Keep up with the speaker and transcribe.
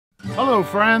Hello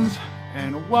friends,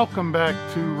 and welcome back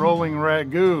to Rolling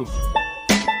Ragu.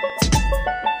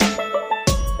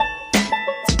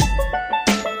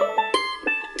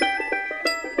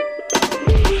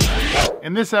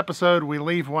 In this episode, we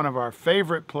leave one of our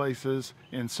favorite places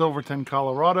in Silverton,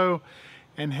 Colorado,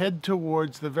 and head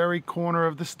towards the very corner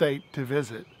of the state to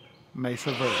visit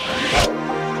Mesa Verde.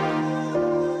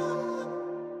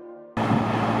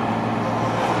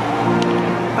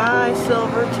 Bye,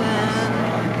 Silverton.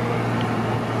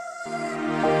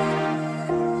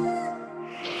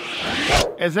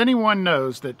 As anyone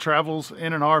knows that travels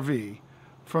in an RV,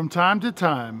 from time to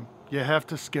time, you have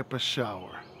to skip a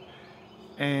shower.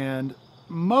 And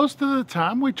most of the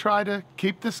time, we try to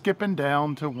keep the skipping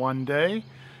down to one day.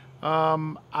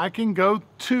 I can go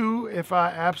 2 if I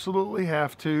absolutely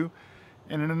have to,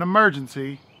 and in an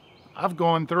emergency, I've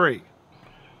gone 3.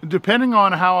 Depending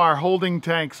on how our holding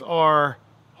tanks are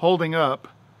holding up,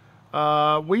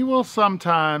 we will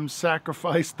sometimes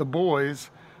sacrifice the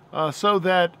boys so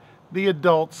that the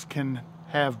adults can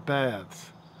have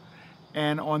baths.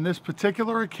 And on this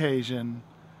particular occasion,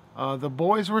 the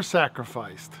boys were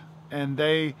sacrificed, and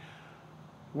they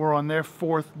were on their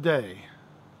 4th day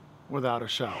without a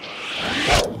shower.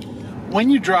 When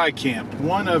you dry camp,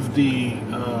 one of the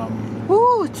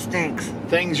Ooh, it stinks.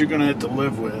 things you're going to have to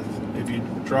live with if you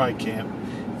dry camp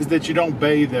is that you don't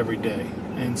bathe every day.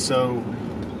 And so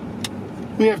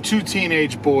we have 2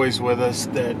 teenage boys with us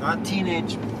that... Not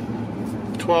teenage.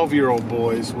 12-year-old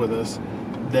boys with us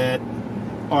that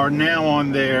are now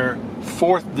on their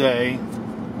 4th day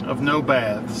of no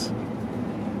baths.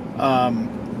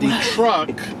 The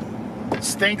truck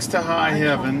stinks to high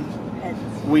heaven.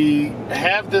 We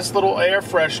have this little air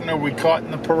freshener we caught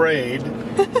in the parade,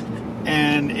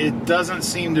 and it doesn't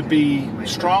seem to be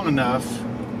strong enough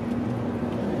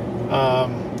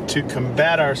to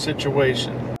combat our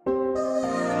situation.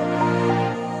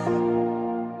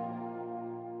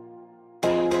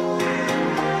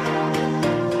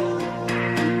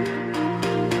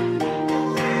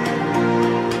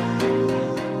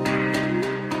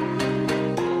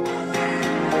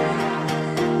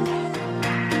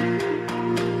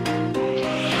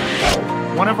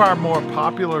 One of our more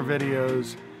popular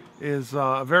videos is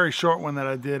a very short one that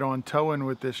I did on towing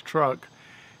with this truck,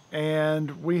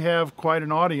 and we have quite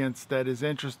an audience that is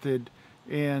interested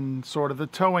in sort of the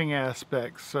towing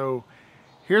aspects. So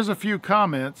here's a few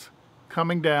comments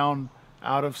coming down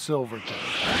out of Silverton.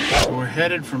 We're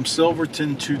headed from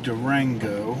Silverton to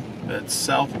Durango, that's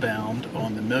southbound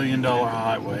on the $1 Million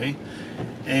Highway,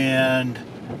 and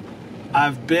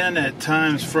I've been at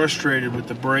times frustrated with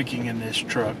the braking in this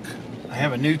truck. I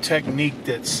have a new technique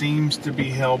that seems to be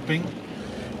helping.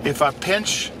 If I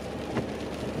pinch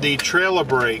the trailer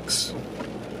brakes,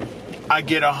 I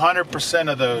get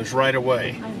 100% of those right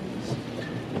away.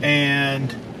 And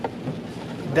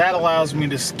that allows me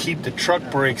to keep the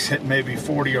truck brakes at maybe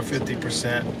 40 or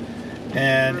 50%.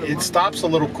 And it stops a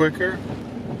little quicker.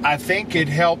 I think it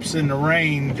helps in the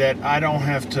rain that I don't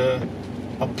have to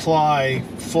apply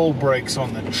full brakes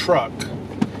on the truck.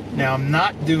 Now, I'm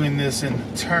not doing this in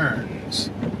the turns.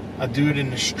 I do it in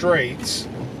the straights.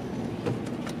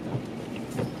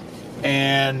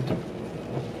 And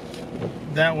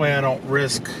that way I don't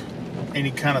risk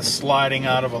any kind of sliding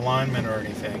out of alignment or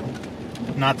anything.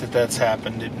 Not that that's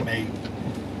happened. It may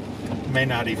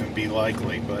not even be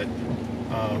likely. But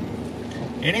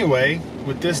anyway,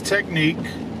 with this technique,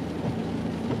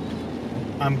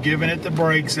 I'm giving it the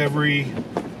brakes every,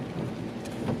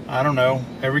 I don't know,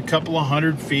 every couple of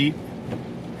 100 feet,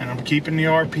 and I'm keeping the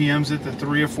RPMs at the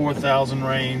 3,000 or 4,000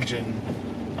 range, and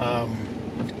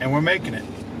we're making it.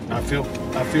 I feel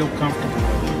comfortable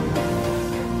with it.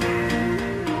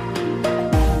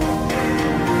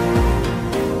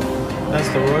 That's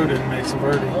the road in Mesa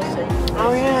Verde.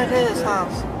 Oh yeah, it is, huh?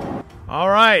 All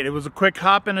right, it was a quick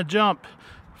hop and a jump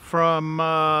from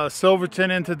Silverton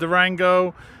into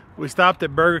Durango. We stopped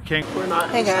at Burger King.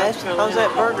 Hey guys, how's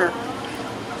that burger?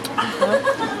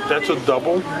 That's a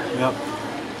double. Yep.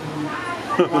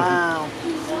 Wow.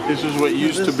 This is what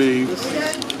used to be.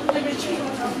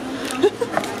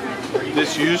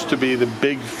 This used to be the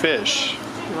big fish.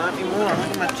 Not anymore. Look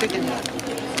at my chicken.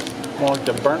 More like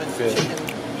the burnt fish.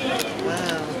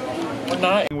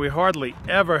 Wow. We hardly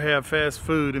ever have fast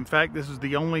food. In fact, this is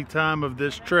the only time of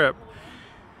this trip.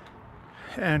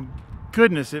 And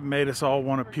goodness, it made us all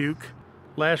want to puke.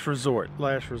 Last resort,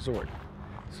 last resort.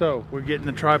 So we're getting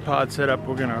the tripod set up.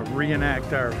 We're going to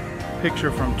reenact our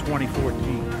picture from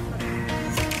 2014.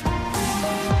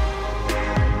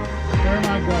 Where am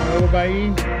I going? Over by E?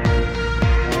 All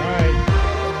right.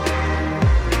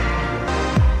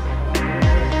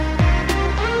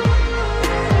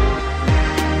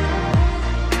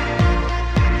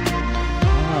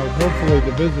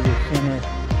 the visitor center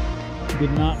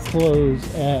did not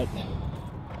close at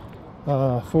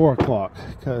 4 o'clock,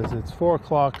 because it's 4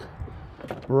 o'clock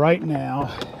right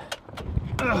now.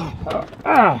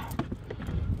 All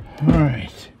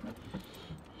right.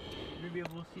 Maybe able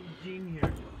to see Gene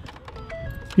here.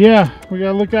 Yeah, we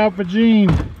gotta look out for Gene.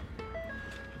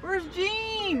 Where's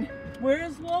Gene?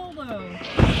 Where's Waldo?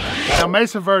 Now,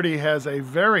 Mesa Verde has a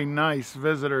very nice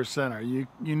visitor center. You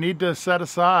need to set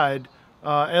aside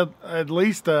at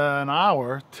least an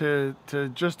hour to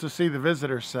see the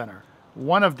visitor center.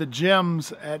 One of the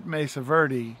gems at Mesa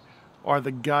Verde are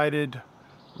the guided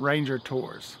ranger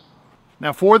tours.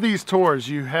 Now, for these tours,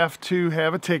 you have to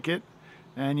have a ticket,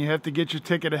 and you have to get your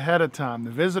ticket ahead of time.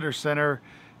 The visitor center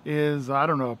is, I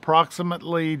don't know,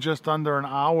 approximately just under an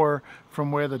hour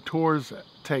from where the tours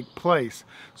take place.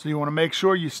 So you want to make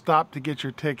sure you stop to get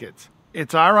your tickets.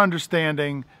 It's our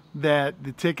understanding that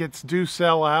the tickets do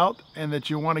sell out and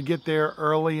that you want to get there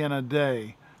early in a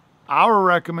day. Our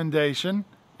recommendation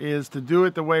is to do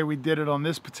it the way we did it on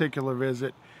this particular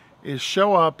visit, is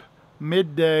show up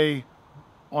midday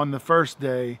on the first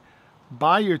day,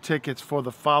 buy your tickets for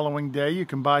the following day. You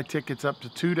can buy tickets up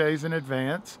to 2 days in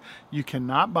advance. You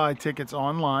cannot buy tickets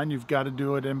online. You've got to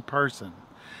do it in person.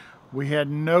 We had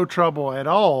no trouble at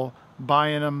all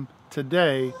buying them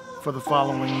today for the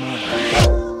following morning.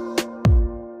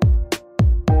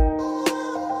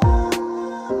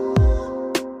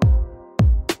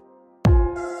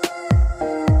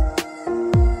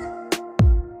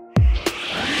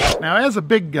 Now, as a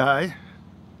big guy,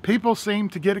 people seem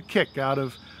to get a kick out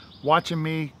of watching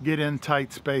me get in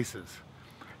tight spaces.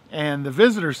 And the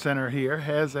visitor center here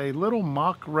has a little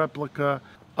mock replica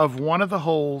of one of the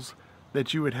holes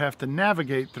that you would have to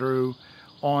navigate through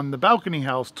on the balcony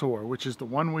house tour, which is the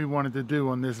one we wanted to do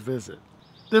on this visit.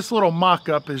 This little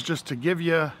mock-up is just to give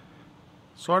you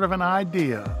sort of an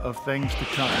idea of things to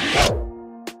come.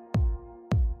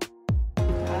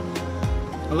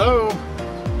 Hello.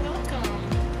 Welcome.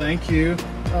 Thank you. You're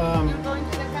going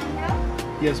to the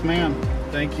camera? Yes, ma'am.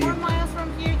 Thank 4 you. miles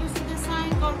from here, you see the sign,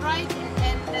 go right,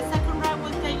 and the second right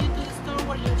will take you to the store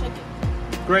where you check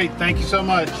it. Great. Thank you so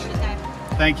much.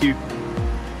 Thank you.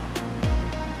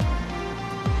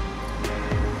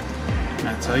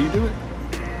 That's how you do it.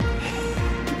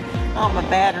 Oh, my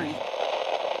battery.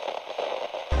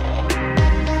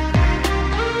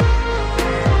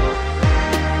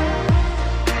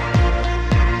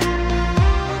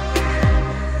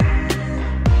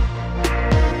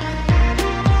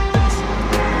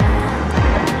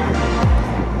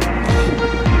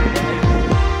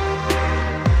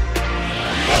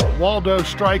 Waldo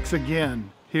strikes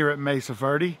again here at Mesa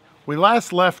Verde. We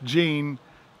last left Gene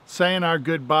saying our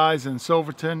goodbyes in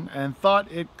Silverton and thought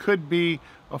it could be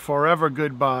a forever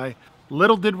goodbye.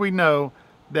 Little did we know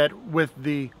that with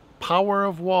the power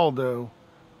of Waldo,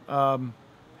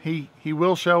 he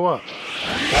will show up.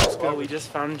 Well, we just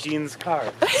found Gene's car.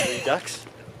 3 ducks.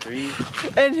 3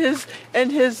 And his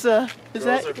is girls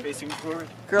that are facing forward.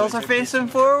 girls are facing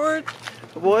forward?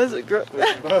 Boys are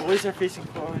Boys are facing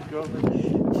forward. Girls are...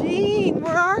 Gene,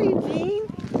 where are you, Gene?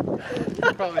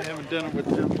 Probably having dinner with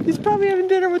them. He's probably having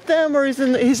dinner with them, or he's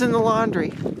in the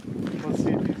laundry. Let's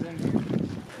see if he's in here.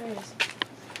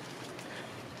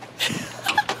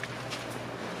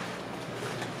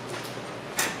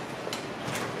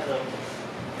 Hello.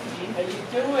 Gene, how you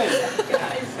doing?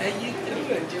 Guys, how you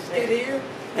doing? Just get here?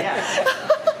 Yeah.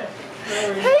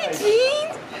 Hey, Gene!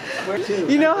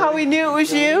 You know how we knew it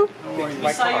was you?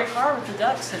 We saw your car with the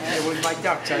ducks in it. It was my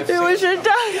ducks. It was your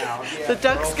duck. The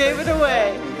ducks gave it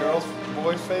away. Girls,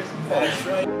 boys facing forward. That's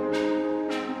right.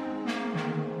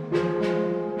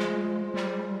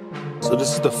 So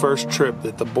this is the first trip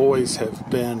that the boys have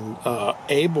been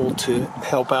able to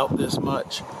help out this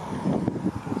much.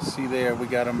 See there, we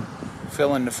got them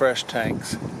filling the fresh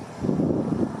tanks.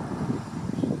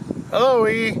 Hello,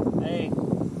 E. Hey.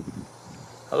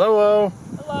 Hello, O.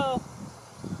 Hello.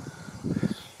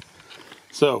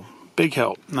 So, big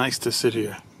help. Nice to sit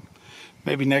here.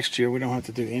 Maybe next year we don't have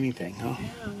to do anything, huh? Yeah,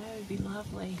 that would be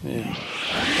lovely. Yeah.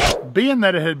 Being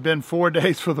that it had been 4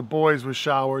 days for the boys with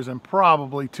showers and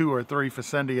probably 2 or 3 for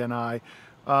Cindy and I,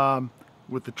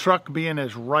 with the truck being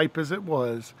as ripe as it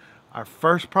was, our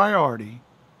first priority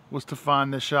was to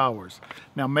find the showers.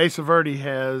 Now, Mesa Verde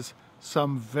has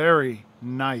some very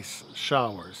nice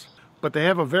showers, but they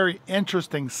have a very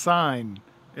interesting sign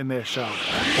in their shower.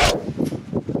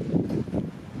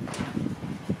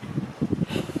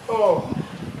 Oh,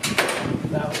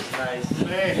 That was nice.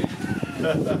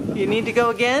 man. You need to go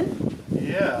again?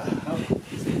 Yeah,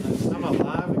 I'm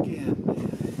alive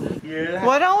again. Yeah.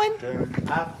 What, Owen?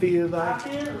 I feel like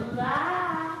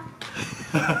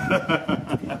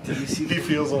Did you see? He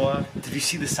feels a lot. Did you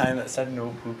see the sign that said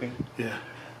no pooping? Yeah.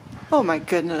 Oh my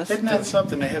goodness. Isn't that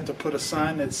something? They have to put a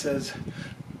sign that says,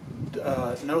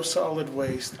 no solid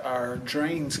waste, our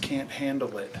drains can't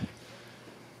handle it.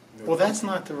 Well, that's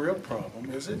not the real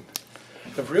problem, is it?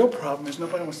 The real problem is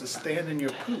nobody wants to stand in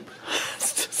your poop.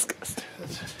 It's disgusting.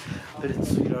 But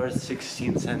it's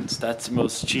 $3.16. That's the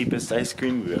most cheapest ice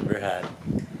cream we've ever had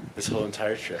this whole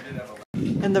entire trip.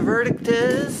 And the verdict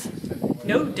is?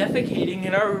 No defecating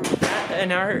in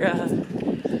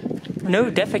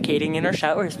our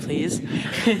showers, please.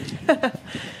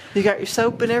 You got your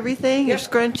soap and everything, your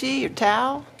scrunchie, your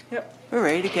towel? Yep. We're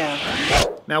ready to go.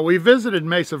 Now, we visited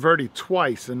Mesa Verde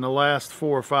twice in the last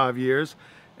 4 or 5 years,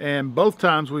 and both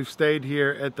times we've stayed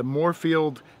here at the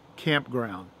Moorfield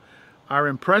campground. Our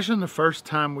impression the first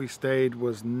time we stayed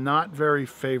was not very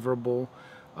favorable.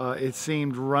 It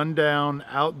seemed run down,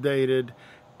 outdated,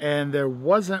 and there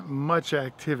wasn't much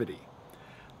activity.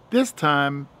 This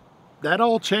time, that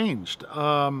all changed.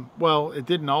 Well, it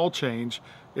didn't all change.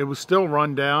 It was still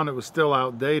run down, it was still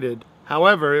outdated.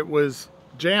 However, it was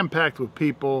jam-packed with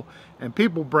people, and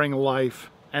people bring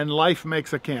life, and life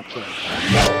makes a campground.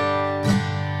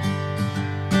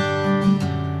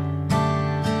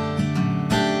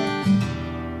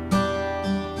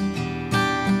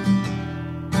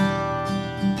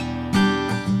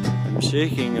 I'm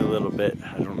shaking a little bit.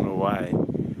 I don't know why,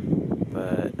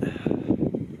 but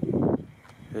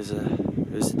there's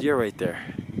a deer right there.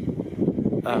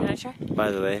 Can I try? By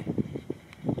the way,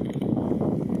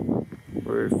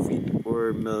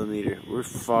 we're millimeter. We're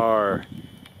far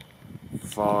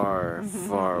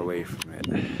away from it.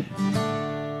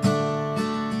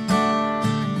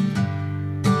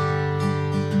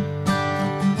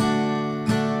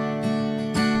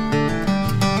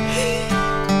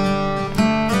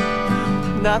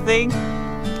 Nothing.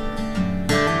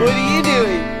 What are you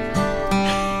doing?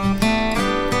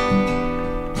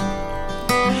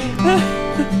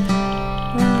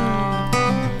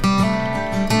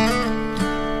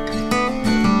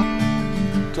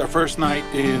 It's our first night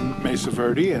in Mesa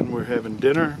Verde, and we're having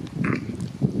dinner.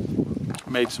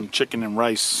 Made some chicken and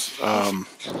rice,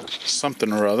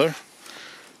 something or other,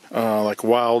 like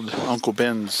wild Uncle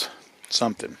Ben's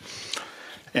something.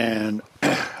 And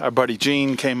our buddy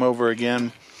Gene came over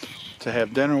again to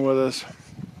have dinner with us.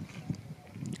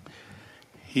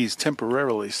 He's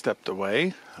temporarily stepped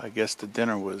away. I guess the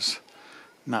dinner was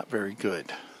not very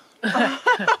good.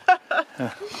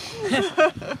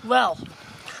 Well.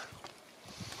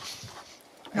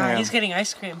 Yeah. He's getting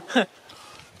ice cream.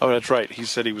 Oh, that's right. He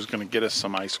said he was going to get us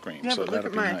some ice cream, Yeah, so but look that'll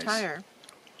at be my nice. attire.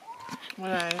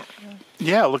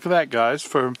 Yeah, look at that, guys.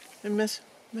 For Mesa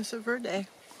Verde.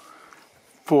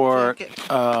 For Jacket.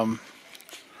 A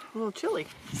little chilly.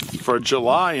 for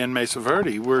July in Mesa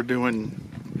Verde, we're doing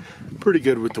pretty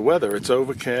good with the weather. It's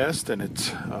overcast, and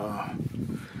it's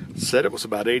said it was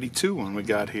about 82 when we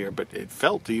got here, but it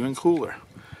felt even cooler.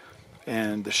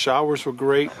 And the showers were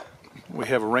great. We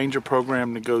have a ranger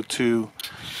program to go to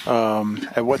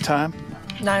at what time?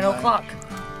 9 o'clock.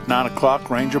 9 o'clock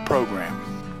ranger program.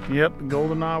 Yep, the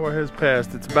golden hour has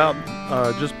passed. It's about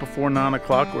just before 9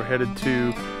 o'clock. We're headed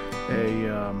to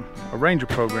a ranger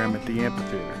program at the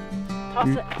amphitheater.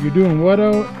 You're doing what,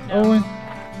 Owen?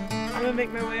 I'm gonna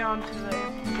make my way on to the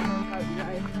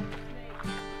drive.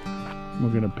 We're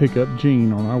gonna pick up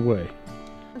Gene on our way.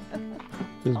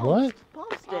 Is what? Palm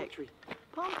stick.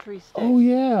 Palm tree stick. Oh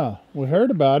yeah, we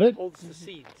heard about it. Holds the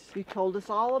seeds. You told us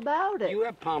all about it. You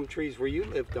have palm trees where you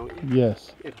live, don't you?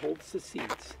 Yes. It holds the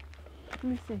seeds. Let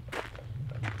me see.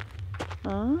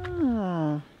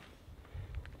 Ah.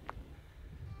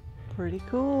 Pretty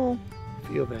cool.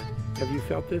 Feel that. Have you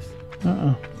felt this?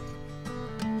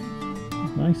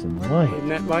 Nice and light. Isn't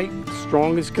that light?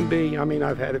 Strong as can be. I mean,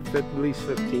 I've had it for at least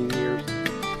 15 years.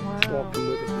 Wow. Walking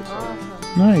with it. This Awesome.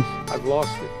 Nice. I've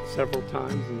lost it several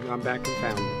times and gone back and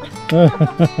found it.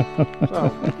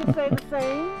 So, We can say the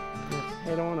same. let's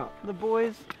head on up. The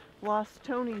boys lost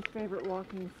Tony's favorite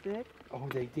walking stick. Oh,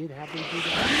 they did? How they do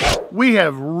that? We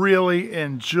have really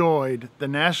enjoyed the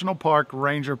National Park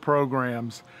Ranger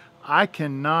programs. I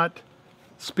cannot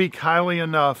speak highly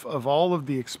enough of all of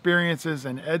the experiences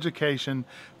and education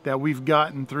that we've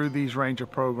gotten through these ranger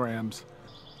programs.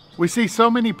 We see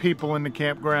so many people in the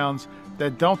campgrounds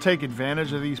that don't take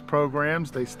advantage of these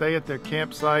programs. They stay at their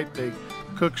campsite, they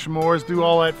cook s'mores, do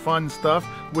all that fun stuff,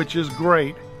 which is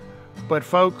great. But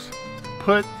folks,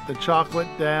 put the chocolate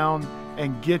down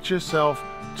and get yourself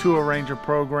to a ranger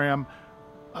program.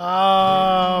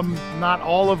 Not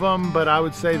all of them, but I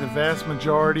would say the vast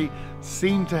majority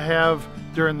seem to have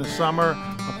during the summer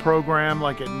a program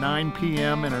like at 9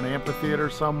 p.m. in an amphitheater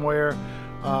somewhere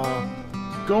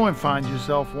Go and find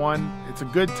yourself one. It's a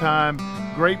good time,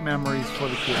 great memories for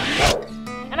the kids.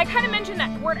 And I kind of mentioned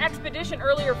that word expedition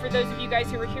earlier for those of you guys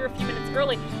who were here a few minutes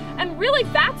early. And really,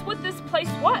 that's what this place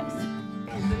was.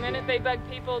 The minute they bug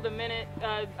people, the minute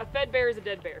a fed bear is a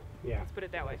dead bear. Yeah. Let's put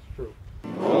it that way. That's true.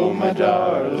 Oh my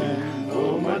darling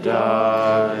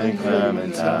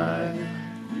Clementine,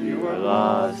 you are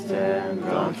lost and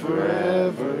gone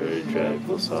forever.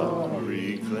 Dreadful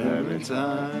sorry,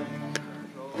 Clementine.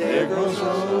 There goes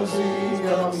Rosie,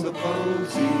 comes the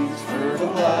posies,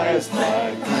 fertilized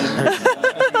by Clementine.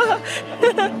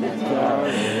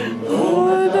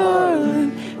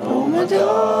 Oh my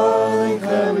darling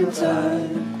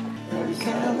Clementine, from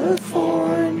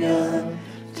California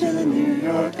to the New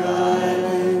York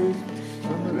Island,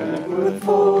 from the redwood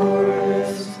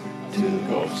forest to the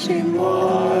Gulf Stream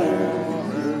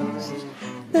waters.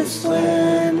 This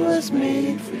land was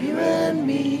made for you and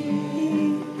me.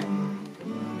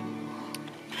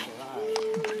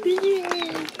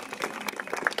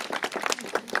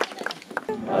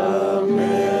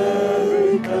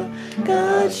 America,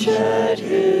 God shed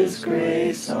His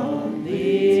grace on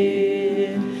thee,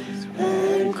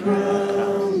 and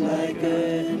crown thy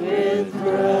good with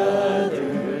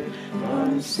brother,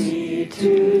 from sea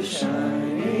to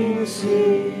shining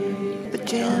sea.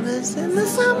 Pajamas in the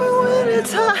summer when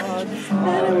it's hot,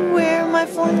 and I wear my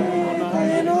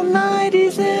flannel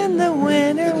nighties in the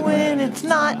winter when it's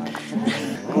not.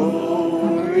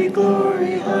 Glory,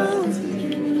 glory, hallelujah.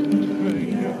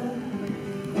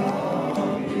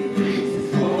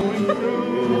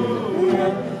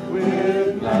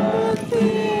 With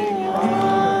nothing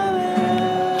on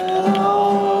it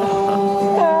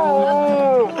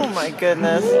all. Oh my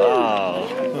goodness. Oh,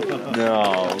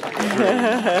 no.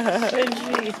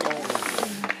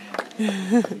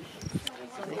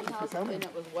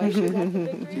 Do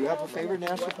you have a favorite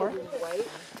national park?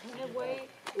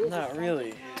 Not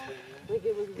really.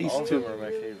 These All two of them are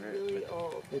my favorite.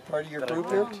 They part of your But group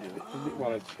I've here? been to.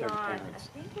 Well, it's their parents.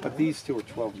 But these two are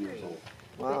 12 years old.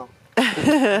 Wow.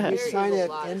 When you sign that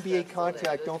NBA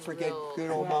contract, don't forget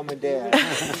good old mom and dad.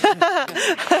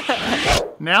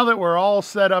 Now that we're all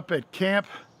set up at camp,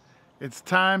 it's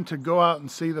time to go out and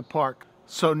see the park.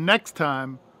 So next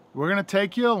time, we're going to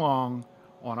take you along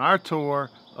on our tour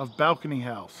of Balcony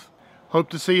House. Hope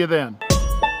to see you then.